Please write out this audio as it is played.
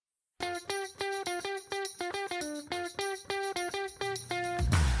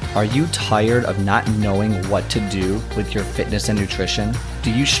Are you tired of not knowing what to do with your fitness and nutrition? Do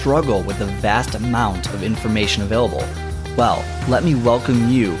you struggle with the vast amount of information available? Well, let me welcome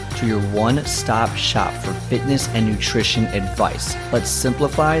you to your one-stop shop for fitness and nutrition advice. Let's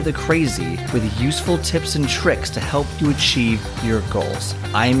simplify the crazy with useful tips and tricks to help you achieve your goals.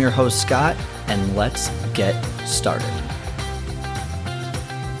 I am your host, Scott, and let's get started.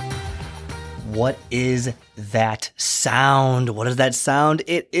 What is that sound? What is that sound?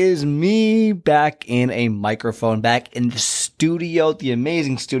 It is me back in a microphone, back in the studio, the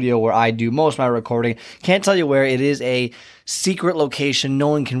amazing studio where I do most of my recording. Can't tell you where. It is a secret location. No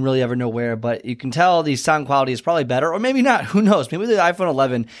one can really ever know where, but you can tell the sound quality is probably better, or maybe not. Who knows? Maybe the iPhone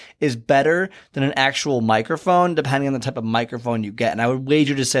 11 is better than an actual microphone, depending on the type of microphone you get. And I would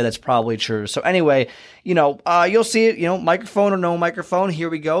wager to say that's probably true. So anyway, you'll see it, microphone or no microphone. Here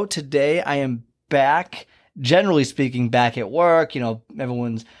we go. Today I am back, generally speaking, back at work.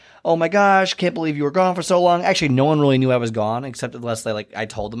 Everyone's, oh my gosh, can't believe you were gone for so long. Actually, no one really knew I was gone, except unless I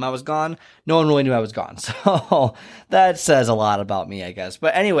told them I was gone. No one really knew I was gone. So that says a lot about me, I guess.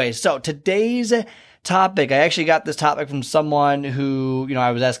 But anyway, so today's topic, I actually got this topic from someone who,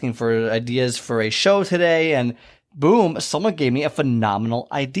 I was asking for ideas for a show today, and boom, someone gave me a phenomenal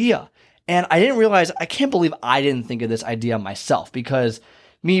idea. And I can't believe I didn't think of this idea myself, because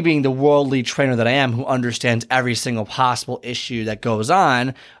me being the worldly trainer that I am, who understands every single possible issue that goes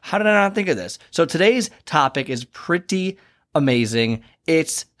on, how did I not think of this? So today's topic is pretty amazing.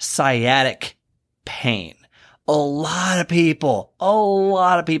 It's sciatic pain. A lot of people,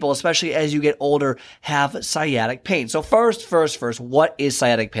 especially as you get older, have sciatic pain. So first, what is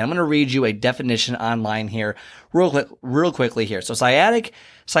sciatic pain? I'm going to read you a definition online here real quickly here. So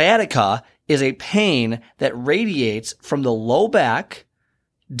sciatica is a pain that radiates from the low back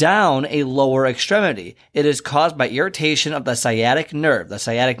down a lower extremity. It is caused by irritation of the sciatic nerve. The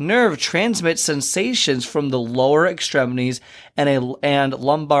sciatic nerve transmits sensations from the lower extremities and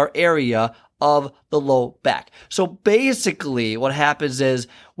lumbar area of the low back. So basically what happens is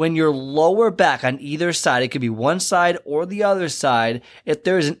when your lower back on either side, it could be one side or the other side, if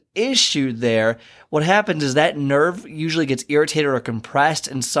there's an issue there, what happens is that nerve usually gets irritated or compressed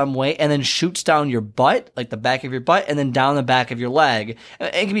in some way and then shoots down your butt, like the back of your butt, and then down the back of your leg.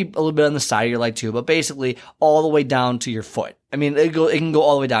 It can be a little bit on the side of your leg too, but basically all the way down to your foot. I mean, it can go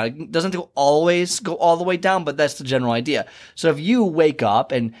all the way down. It doesn't always go all the way down, but that's the general idea. So if you wake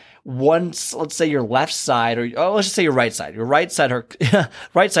up and once, let's say your left side, let's just say your right side hurt,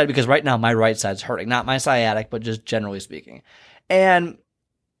 right side, because right now my right side's hurting, not my sciatic, but just generally speaking. And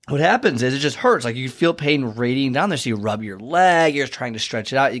what happens is it just hurts. Like you feel pain radiating down there. So you rub your leg, you're trying to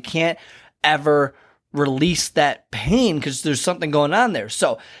stretch it out. You can't ever release that pain because there's something going on there.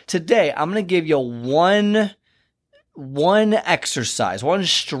 So today I'm going to give you one exercise, one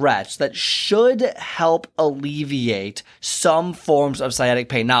stretch that should help alleviate some forms of sciatic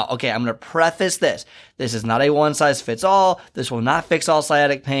pain. Now, okay, I'm going to preface this. This is not a one size fits all. This will not fix all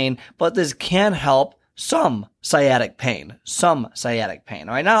sciatic pain, but this can help some sciatic pain. All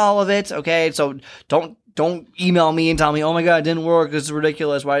right, not all of it. Okay, so don't email me and tell me, oh my God, it didn't work. This is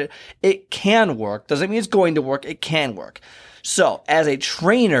ridiculous. Why? It can work. Doesn't mean it's going to work. It can work. So as a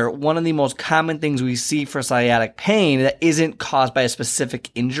trainer, one of the most common things we see for sciatic pain that isn't caused by a specific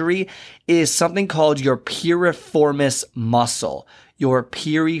injury is something called your piriformis muscle.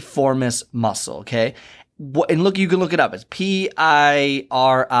 Okay? And look, you can look it up. It's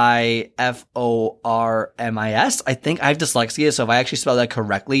Piriformis. I think I have dyslexia, so if I actually spell that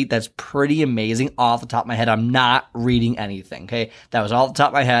correctly, that's pretty amazing off the top of my head. I'm not reading anything, okay? That was off the top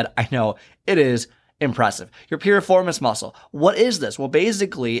of my head. I know it is impressive. Your piriformis muscle. What is this? Well,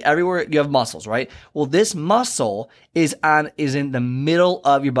 basically, everywhere you have muscles, right? Well, this muscle is in the middle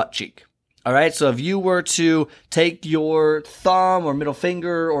of your butt cheek. All right. So if you were to take your thumb or middle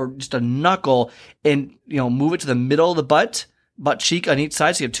finger or just a knuckle and, move it to the middle of the butt cheek on each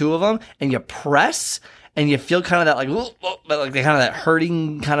side, so you have two of them, and you press, and you feel kind of that that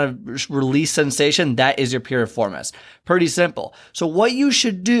hurting kind of release sensation, that is your piriformis. Pretty simple. So what you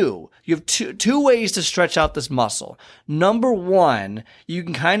should do, you have two ways to stretch out this muscle. Number one, you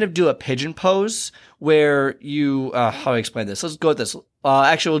can kind of do a pigeon pose where you, how do I explain this? Let's go with this.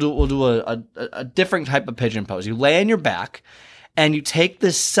 Actually, we'll do a different type of pigeon pose. You lay on your back and you take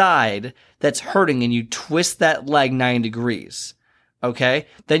the side that's hurting and you twist that leg 90 degrees. Okay.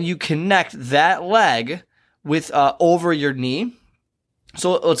 Then you connect that leg with, over your knee.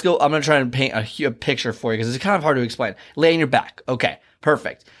 So let's go. I'm going to try and paint a picture for you because it's kind of hard to explain. Lay on your back. Okay.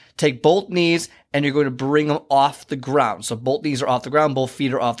 Perfect. Take both knees and you're going to bring them off the ground. So both knees are off the ground, both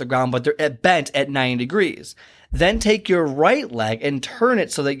feet are off the ground, but they're bent at 90 degrees. Then take your right leg and turn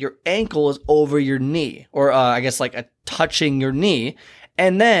it so that your ankle is over your knee, or touching your knee.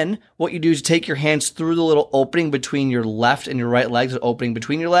 And then what you do is take your hands through the little opening between your left and your right legs, an opening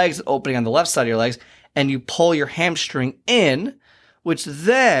between your legs, an opening on the left side of your legs, and you pull your hamstring in, which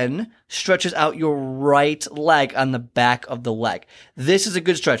then stretches out your right leg on the back of the leg. This is a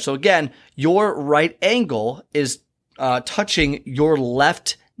good stretch. So again, your right ankle is touching your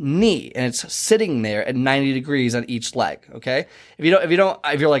left knee, and it's sitting there at 90 degrees on each leg. Okay.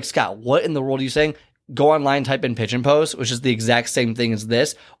 If you're like, Scott, what in the world are you saying? Go online, type in pigeon pose, which is the exact same thing as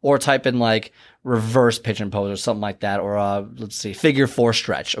this, or type in like reverse pigeon pose or something like that, or figure 4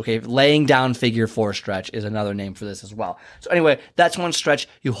 stretch. Okay, laying down figure 4 stretch is another name for this as well. So anyway, that's one stretch.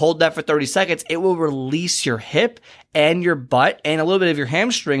 You hold that for 30 seconds. It will release your hip and your butt and a little bit of your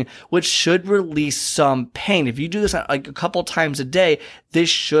hamstring, which should release some pain. If you do this like a couple times a day, this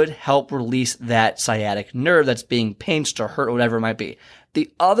should help release that sciatic nerve that's being pinched or hurt or whatever it might be. The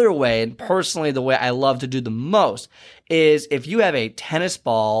other way, and personally the way I love to do the most, is if you have a tennis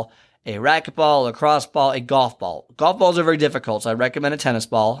ball, a racquetball, a lacrosse ball, a golf ball. Golf balls are very difficult, so I recommend a tennis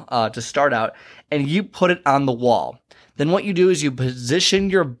ball to start out, and you put it on the wall. Then what you do is you position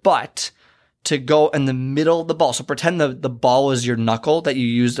your butt to go in the middle of the ball. So pretend the ball is your knuckle that you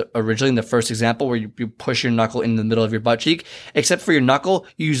used originally in the first example, where you push your knuckle in the middle of your butt cheek. Except for your knuckle,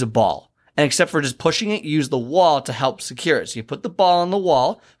 you use a ball. And except for just pushing it, you use the wall to help secure it. So you put the ball on the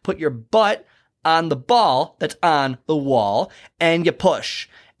wall, put your butt on the ball that's on the wall, and you push.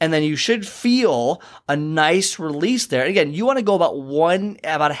 And then you should feel a nice release there. And again, you want to go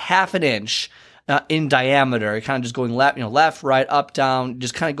about a half an inch in diameter. You're kind of just going left, right, up, down,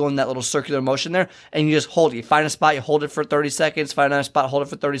 just kind of going that little circular motion there. And you just hold it. You find a spot, you hold it for 30 seconds, find another spot, hold it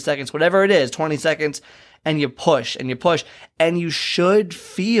for 30 seconds, whatever it is, 20 seconds. And you push, and you should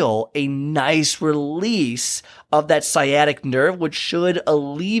feel a nice release of that sciatic nerve, which should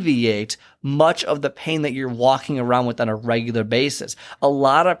alleviate much of the pain that you're walking around with on a regular basis. A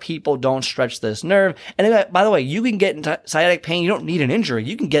lot of people don't stretch this nerve. And by the way, you can get into sciatic pain. You don't need an injury.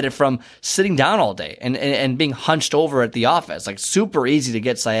 You can get it from sitting down all day and being hunched over at the office. Like, super easy to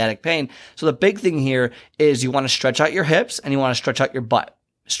get sciatic pain. So the big thing here is you want to stretch out your hips and you want to stretch out your butt.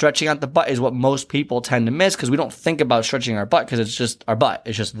 Stretching out the butt is what most people tend to miss, because we don't think about stretching our butt because it's just our butt.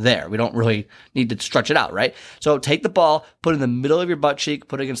 It's just there. We don't really need to stretch it out, right? So take the ball, put it in the middle of your butt cheek,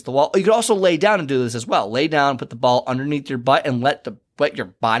 put it against the wall. You could also lay down and do this as well. Lay down, put the ball underneath your butt, and let your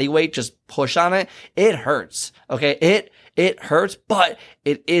body weight just push on it. It hurts, okay? It hurts, but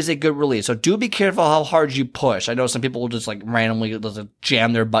it is a good release. So do be careful how hard you push. I know some people will just like randomly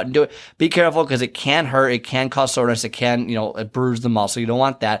jam their butt into it. Be careful, because it can hurt. It can cause soreness. It can, it bruise the muscle. You don't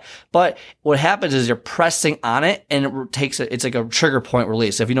want that. But what happens is you're pressing on it, and it's like a trigger point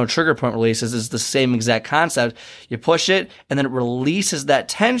release. If you know trigger point releases, it's the same exact concept. You push it, and then it releases that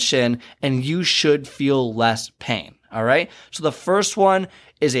tension, and you should feel less pain. All right. So the first one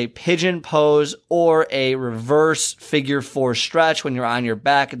is a pigeon pose or a reverse figure 4 stretch when you're on your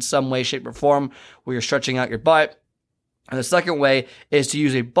back in some way, shape, or form, where you're stretching out your butt. And the second way is to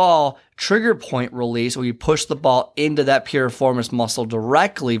use a ball trigger point release, where you push the ball into that piriformis muscle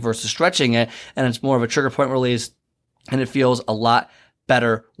directly versus stretching it. And it's more of a trigger point release, and it feels a lot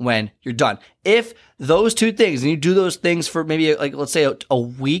better when you're done. If those two things, and you do those things for maybe like, let's say a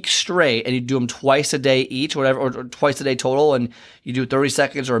week straight, and you do them twice a day each, whatever, or twice a day total, and you do 30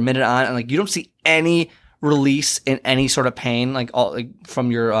 seconds or a minute on, and like you don't see any release in any sort of pain,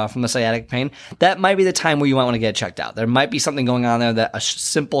 from your from the sciatic pain, that might be the time where you might want to get checked out. There might be something going on there that a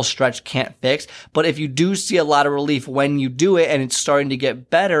simple stretch can't fix. But if you do see a lot of relief when you do it, and it's starting to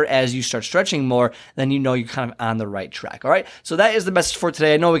get better as you start stretching more, then you're kind of on the right track. All right. So that is the message for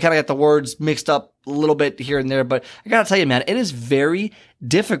today. I know we kind of got the words mixed up a little bit here and there, but I gotta tell you, man, it is very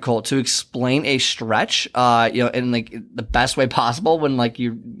difficult to explain a stretch, in like the best way possible when like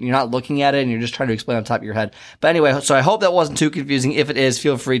you're not looking at it and you're just trying to explain on top of your head. But anyway, so I hope that wasn't too confusing. If it is,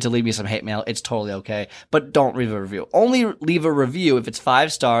 feel free to leave me some hate mail. It's totally okay, but don't leave a review. Only leave a review if it's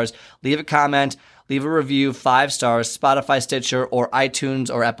 5 stars. Leave a comment. Leave a review, 5 stars, Spotify, Stitcher, or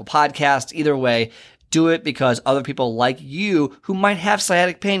iTunes, or Apple Podcasts. Either way, do it, because other people like you who might have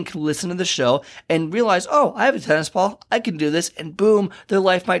sciatic pain can listen to the show and realize, oh, I have a tennis ball, I can do this, and boom, their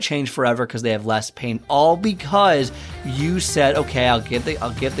life might change forever because they have less pain. All because you said, okay, I'll give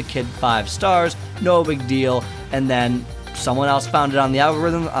the kid 5 stars, no big deal, and then someone else found it on the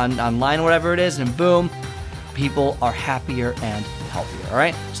algorithm, online, whatever it is, and boom, people are happier and healthier, all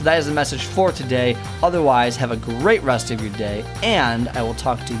right? So that is the message for today. Otherwise, have a great rest of your day, and I will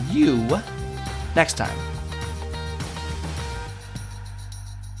talk to you next time.